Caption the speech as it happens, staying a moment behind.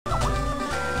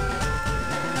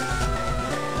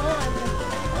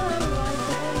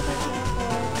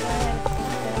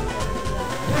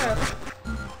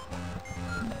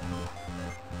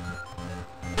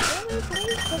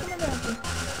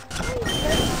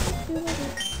this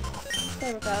is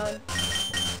Cyberpound.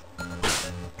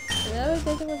 Another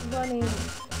desert was running.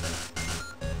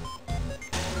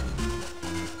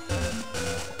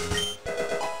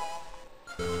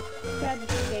 Grab the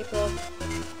staple.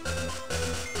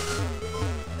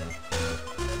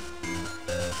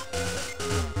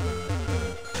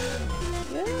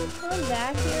 You're gonna come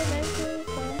back here eventually at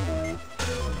some point?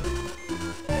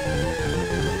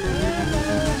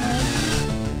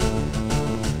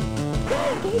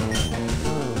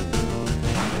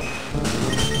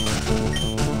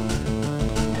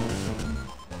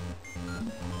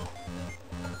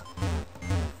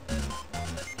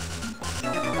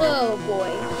 Oh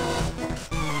boy.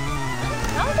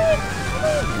 How did it go?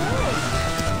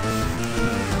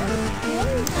 The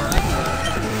only time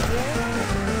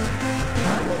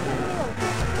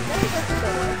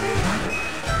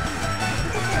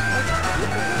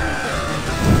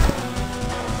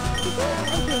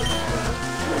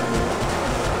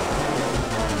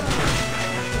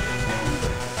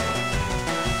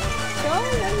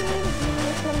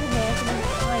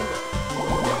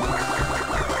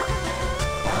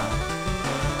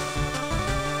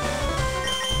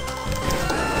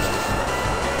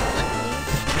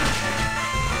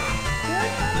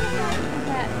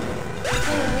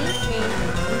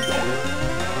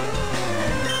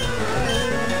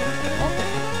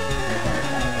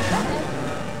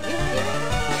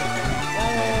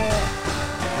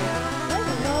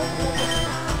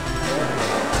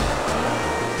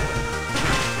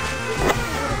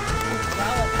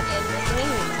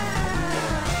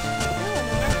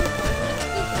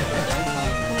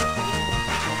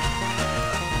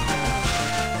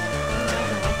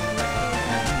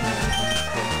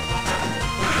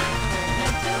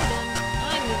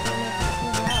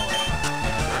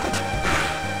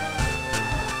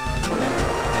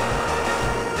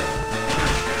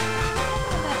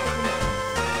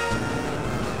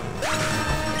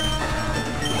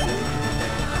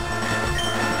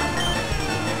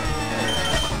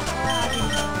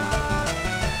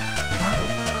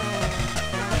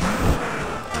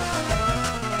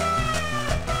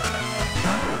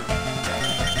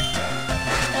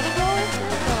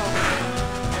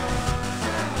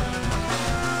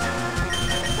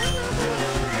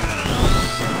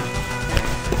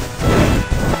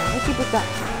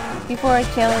before I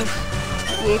challenge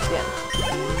the 8th gym.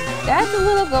 That's a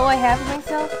little goal I have for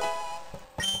myself.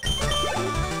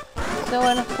 So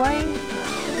in a way,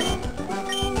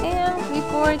 and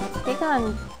before I take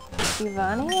on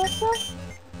Giovanni also?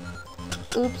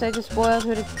 Oops, I just spoiled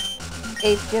who the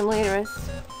 8th gym leader is.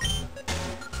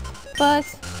 But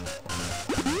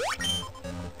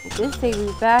this takes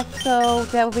me back, so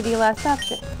that would be the last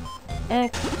option. And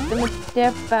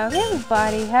about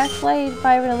everybody has played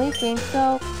Fire and Elite Green,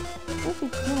 so what are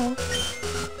you doing?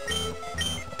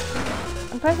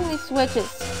 I'm pressing these switches.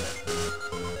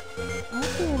 Let's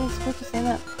see where these switches end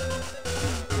up.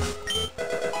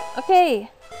 Okay,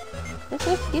 this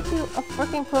switch gets you a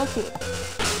freaking protein.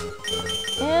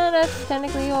 And that's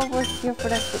technically over here for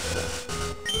that switch.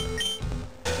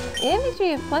 And make sure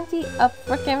you have plenty of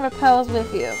freaking repels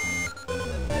with you.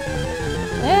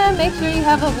 And make sure you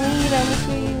have a bleed, and make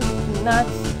sure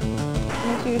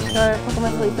you start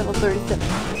Pokemon at least level 37.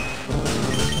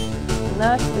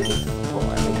 Not 34.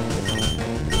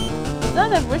 It's not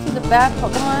that Rich is a bad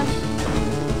Pokemon.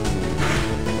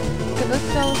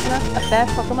 Calypso is not a bad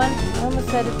Pokemon. I almost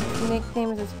said its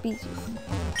nickname is a species.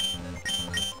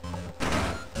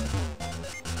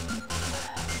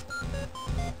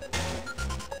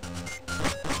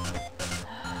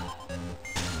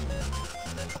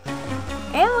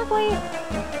 And luckily,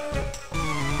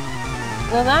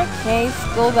 well, in that case,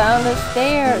 go down the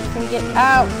stairs and get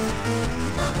out.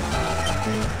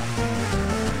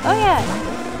 Oh yeah,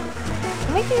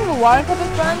 I'm making a water type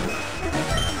in front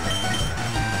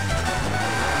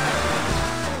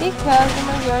because the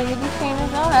majority of these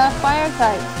trainers all have fire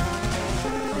types.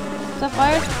 So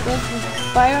fire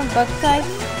and bug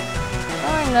types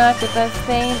are not the best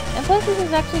thing, and plus this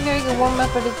is actually a very good warm up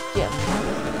for this gym.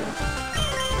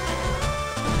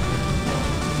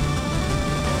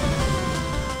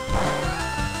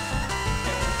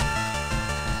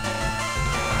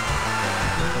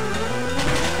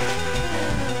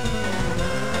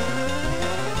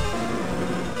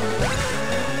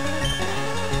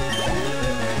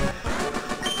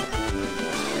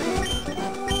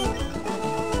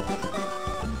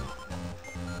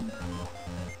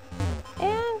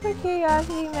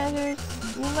 Curiosity measures,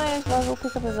 you might as well go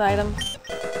pick up his item.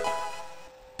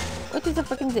 Which is a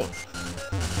freaking zinc.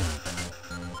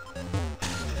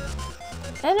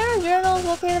 And our journal is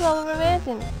located all over the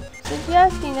mansion.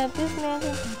 suggesting that this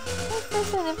mansion has some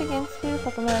significance to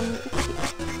Pokemon.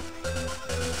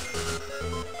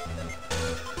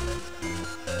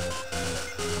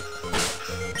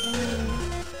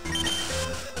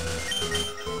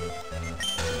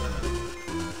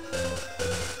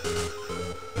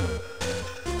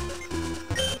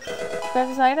 Grab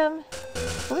this item.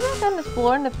 Are we not done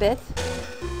exploring the bit?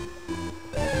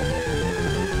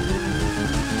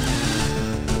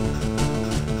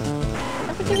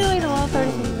 And particularly the level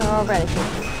 36 are already.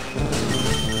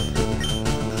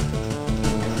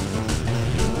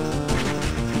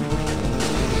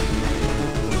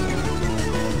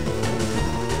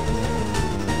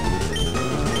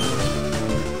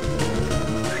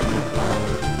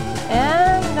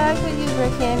 And I could use rare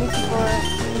candies for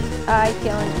eye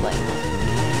killing Blaine.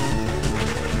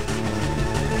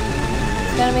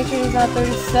 Gotta make sure he's not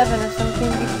 37 or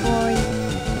something before he...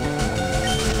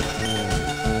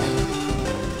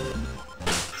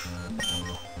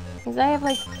 Because I have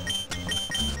like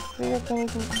 3 or 20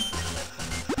 things.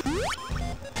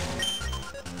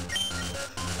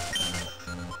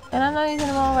 And I'm not using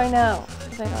them all right now,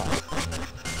 because I don't.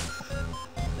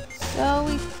 So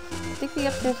we stick the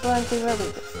upstairs floor and see where we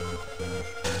this.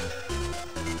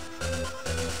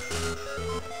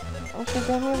 I've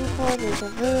been here before, there's a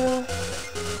room.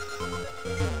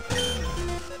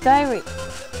 Diary.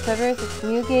 Covers its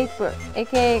Newgate Brook,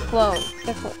 aka clone.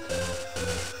 Guess what?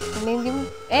 I named him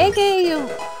AKA,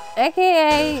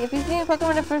 if you've seen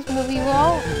Pokemon the first movie, you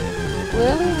all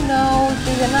clearly know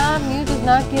Mew does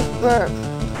not give birth.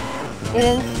 It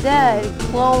instead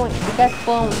it got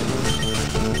cloned.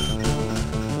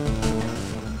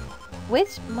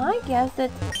 Which my guess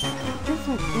that this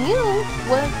Mew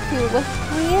was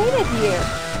created here.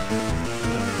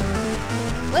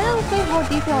 Well, let's make more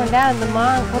detail on that in the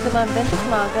Pokemon Vintage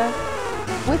manga,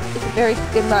 which is a very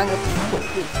good manga.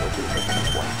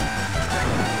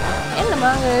 And the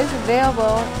manga is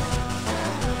available.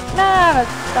 Not a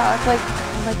stock like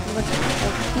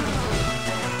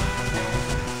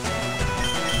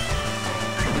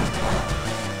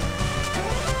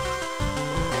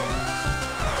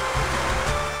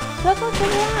so go check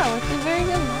it out. It's a very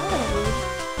good manga.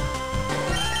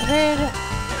 Very.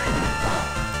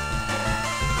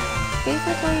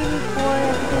 Basically, before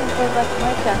everything was left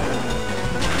my chapter.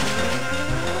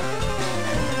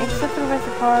 Except for the rest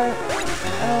of the part,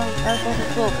 I was going to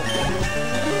school.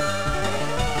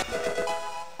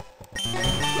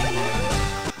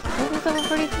 This is level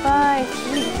 35,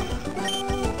 sweet.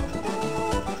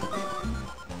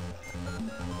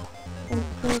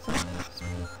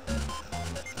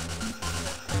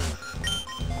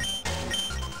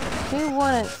 Two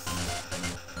ones.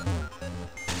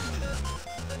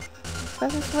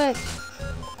 Press the switch.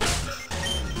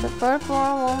 The third floor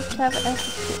won't have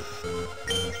SSP.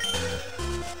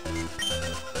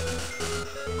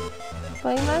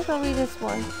 But you might as well read this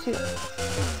one too.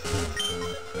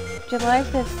 July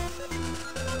 5th.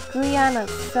 Guyana,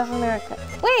 South America.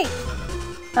 Wait!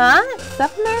 Huh?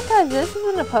 South America? This is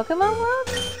in the Pokemon world?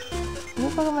 New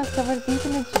Pokemon discovered deep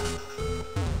in the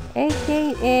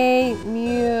AKA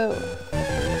Mew.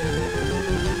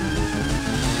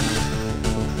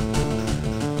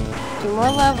 2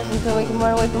 more levels until we can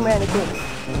run away from Raticate.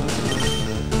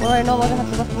 Or I no longer have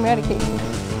to look from Raticate.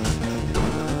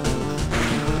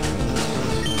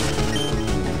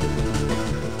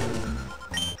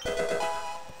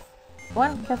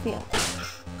 One caffeine.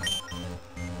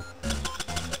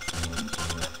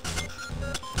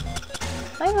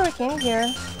 I have a hurricane here.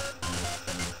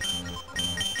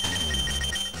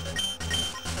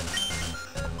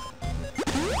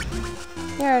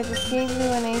 Here, I just gave you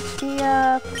an HP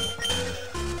up.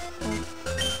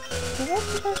 Did I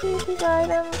supposed to use these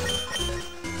items?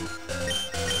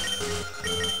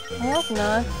 I hope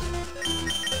not.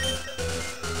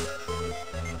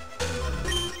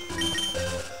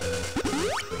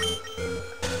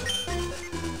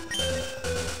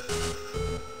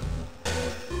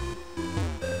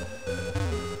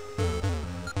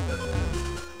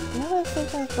 Another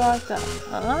station's blocked up.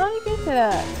 How do you get to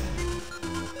that?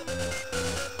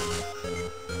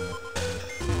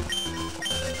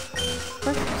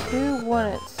 First 2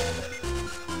 units.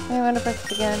 I'm gonna press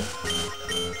it again.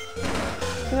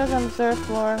 See what's on the 3rd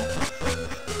floor.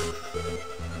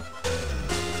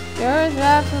 There is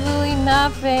absolutely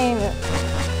nothing.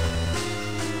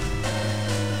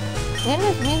 And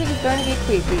this music is starting to get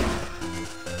creepy.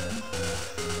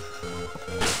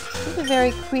 This is a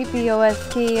very creepy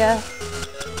OST,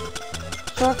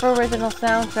 short for original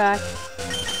soundtrack.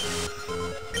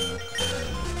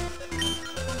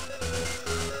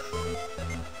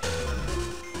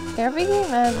 Every game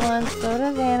has one, so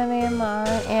does anime and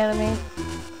manga, anime.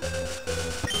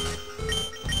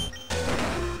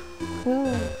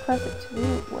 Ooh, press it to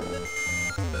when it.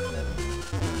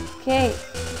 Okay.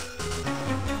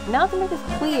 Now to make this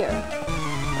clear.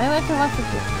 I'm going to watch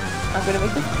this. I'm going to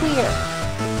make this clear.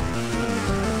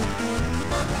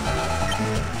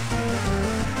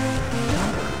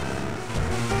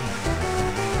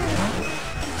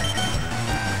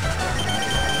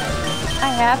 I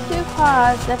have to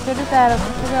pause after the battle to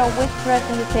figure out which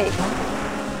direction to take.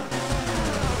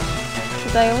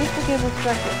 Because I always forget the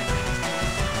structure.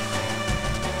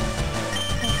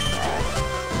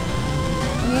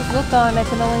 Use look on I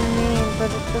can only mean, but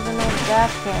it doesn't know that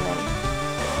cannon.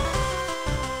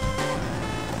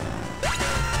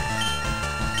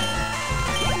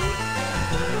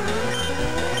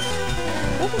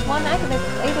 This is one I can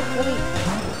explain it really.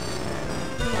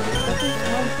 This is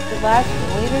one the last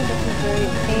later. This is very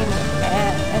pain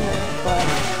and the butt.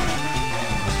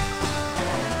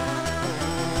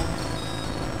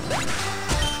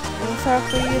 It's hard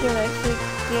for you to actually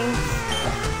gain.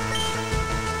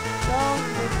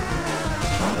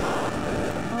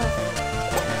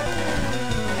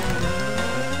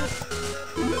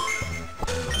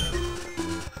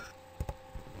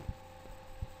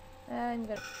 And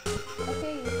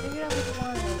okay, you figured out which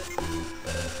one is.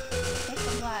 Take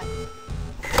the black.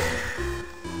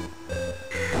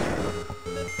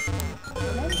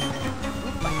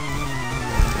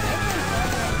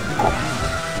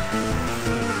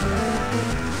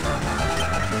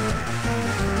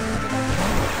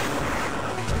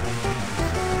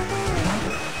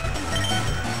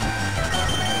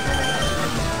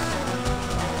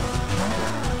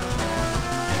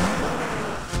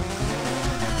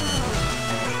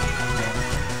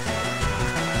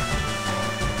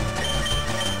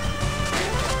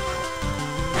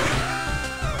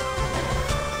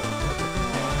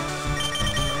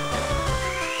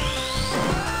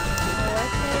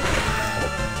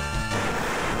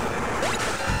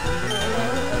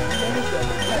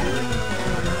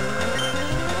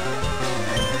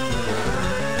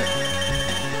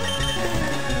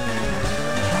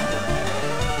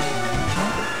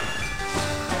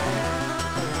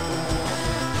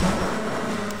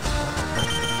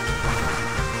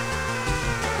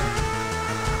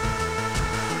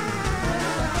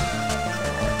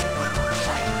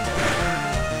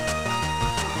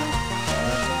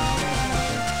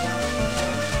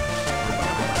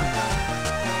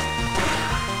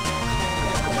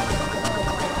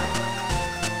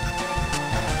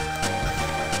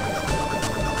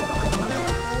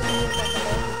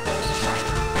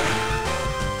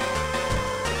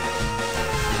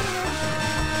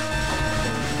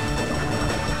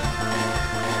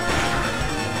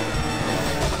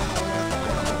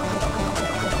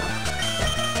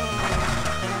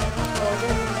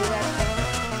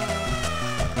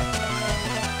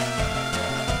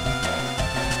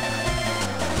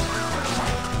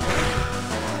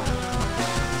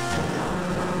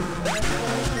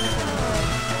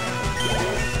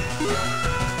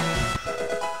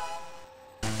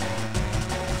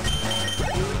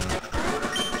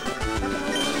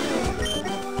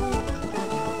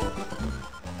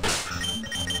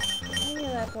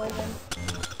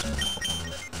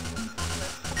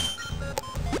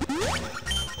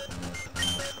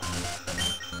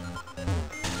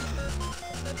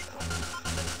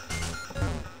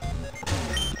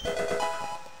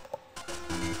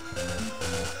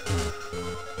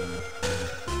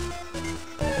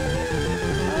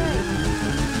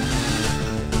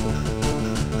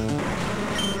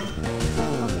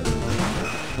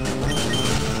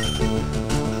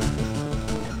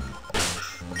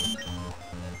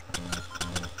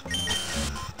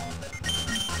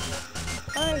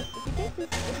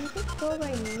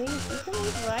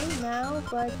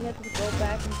 But you have to go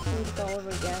back and shoot it all over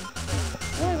again.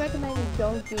 I really recommend you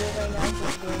don't do it right now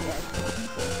since you're doing it.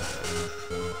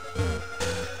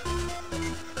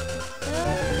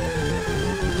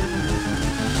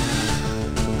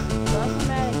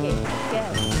 Automatic it,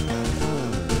 yes.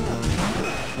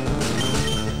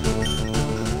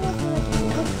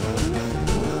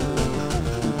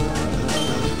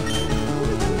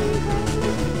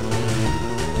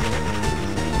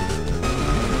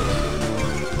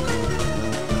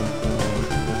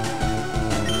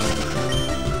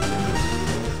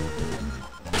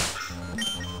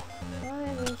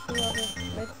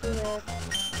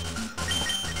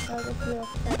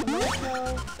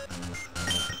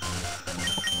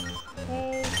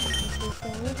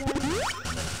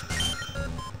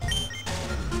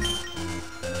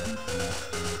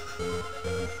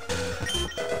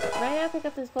 Right now, pick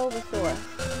up this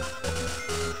Bulbasaur.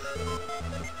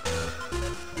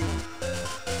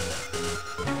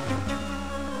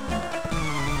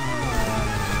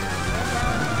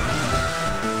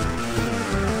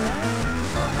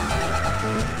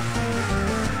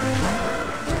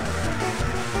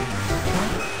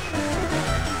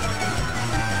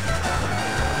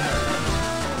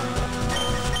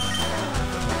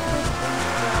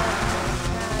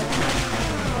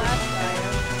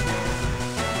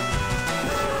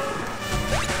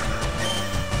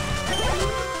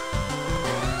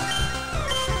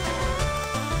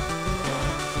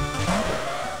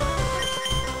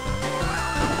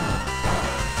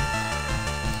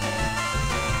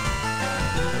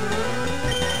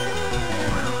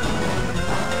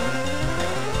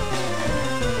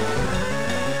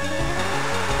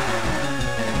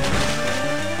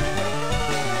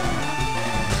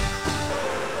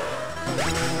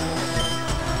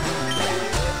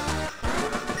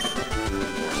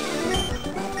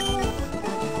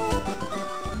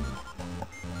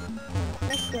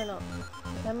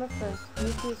 September 1st,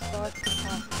 Mewtwo starts to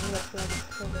pop and look like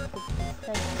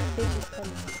it's vicious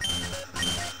tendency.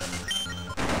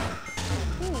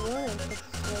 Ooh, really?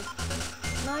 It's good.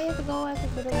 Now you have to go after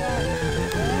for the lab.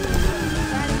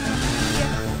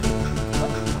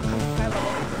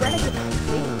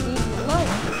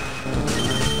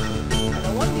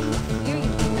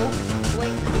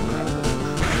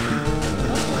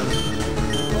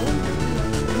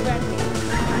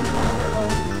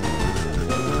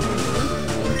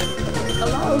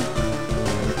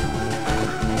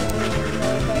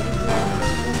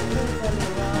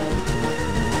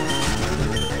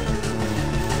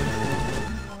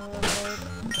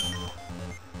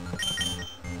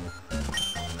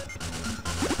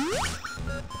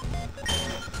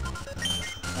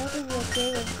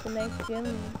 The next gym.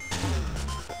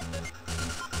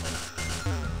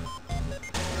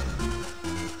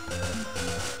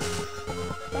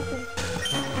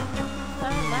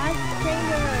 Our last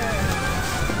trainer.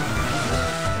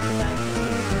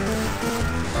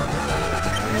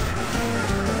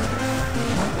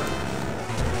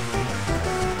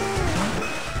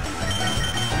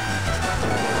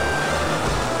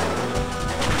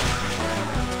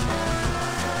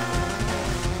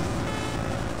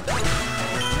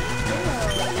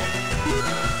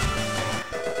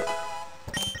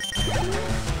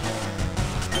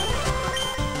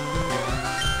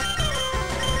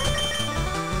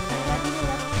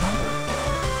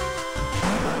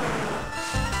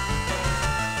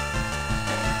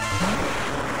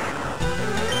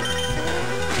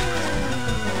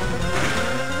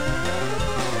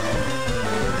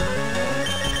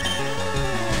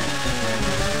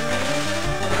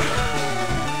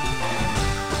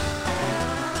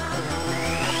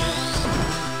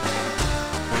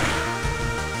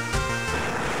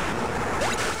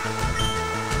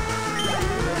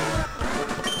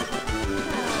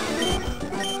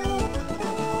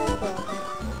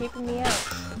 Keeping me out.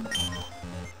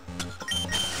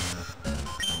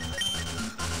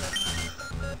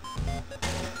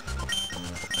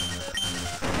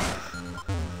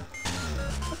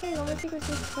 Okay, well, let's see what's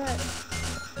this first.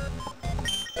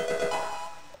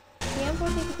 TM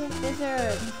 14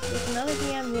 Blizzard. There's another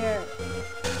TM here.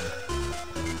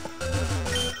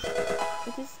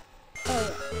 Which is... oh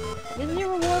yeah. This is your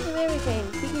reward from everything.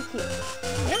 Secret key.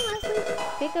 And lastly,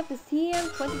 pick up this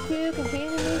TM22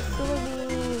 containing the new solar beam.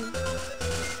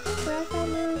 Grass on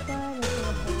move, but I'm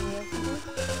gonna play the rest of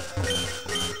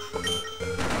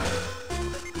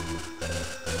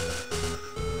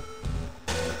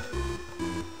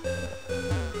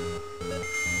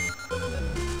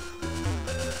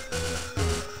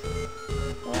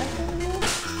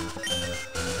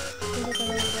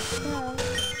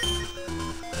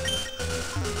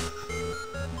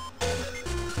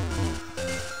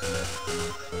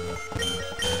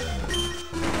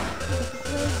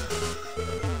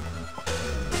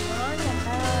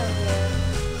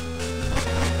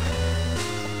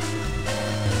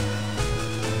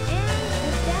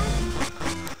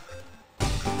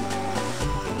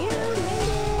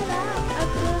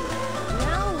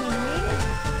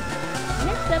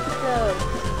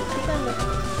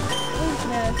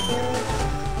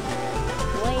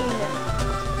Blaine.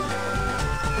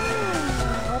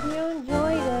 Hope you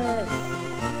enjoyed it.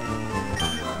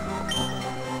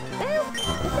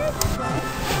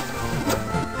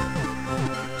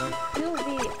 You